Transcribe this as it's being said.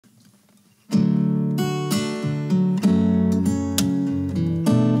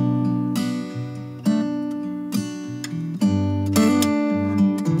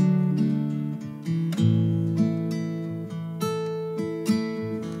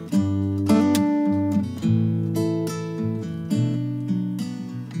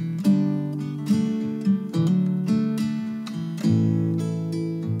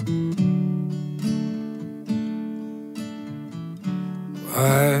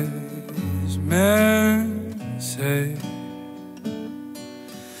men say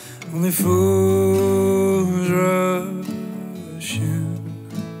only fools rush in,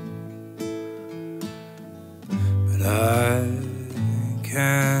 but I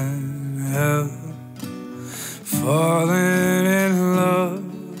can't help falling in love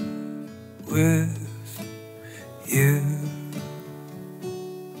with you.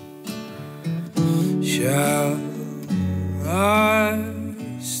 Shall I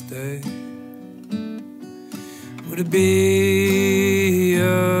stay? Would it be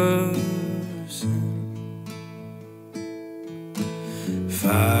a sin if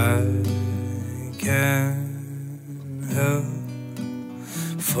I can't help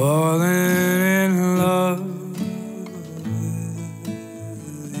falling in love with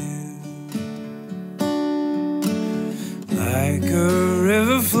you? Like a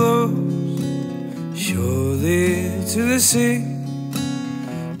river flows surely to the sea,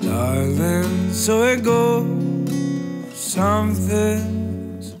 darling, so it goes. Some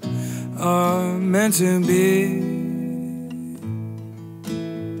things are meant to be.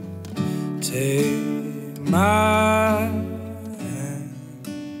 Take my hand,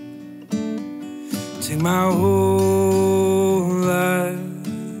 take my whole life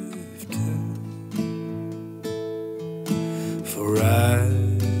too, for I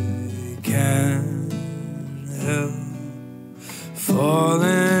can't help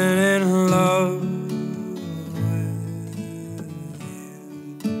falling in love with you.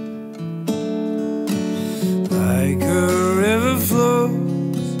 Like a river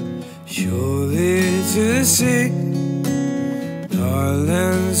flows surely to the sea,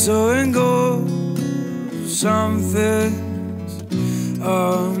 darling, so it goes. Some things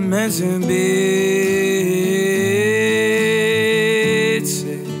are meant to be.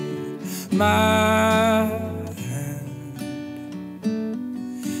 Take my hand,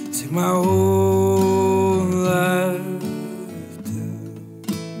 take my whole life too,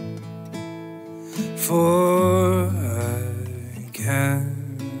 for I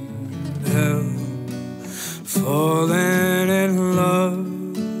can't help falling in love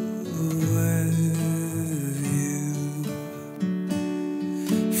with you.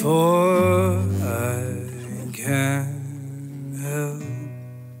 For